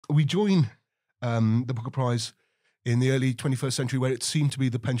we join the Booker Prize in the early 21st century, where it seemed to be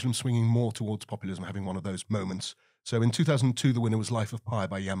the pendulum swinging more towards populism, having one of those moments. So in 2002, the winner was Life of Pi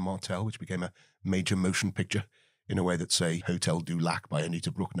by Yann Martel, which became a major motion picture in a way that, say, Hotel du Lac by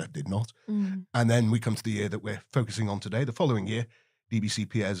Anita Bruckner did not. And then we come to the year that we're focusing on today, the following year, DBC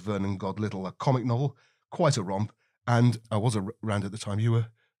Pierre's Vernon God Little, a comic novel, quite a romp. And I was around at the time. You were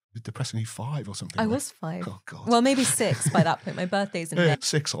depressingly 5 or something. I was 5. Oh, God. Well, maybe 6 by that point. My birthday's in May.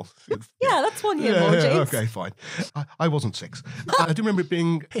 6 or... Yeah, that's 1 year more, James. Okay, fine. I wasn't 6. I do remember it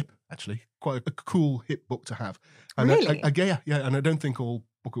being hip, actually. Quite a cool, hip book to have. And Really? Yeah, and I don't think all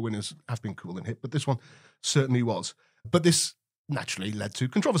Booker winners have been cool and hip, but this one certainly was. But this naturally led to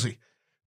controversy.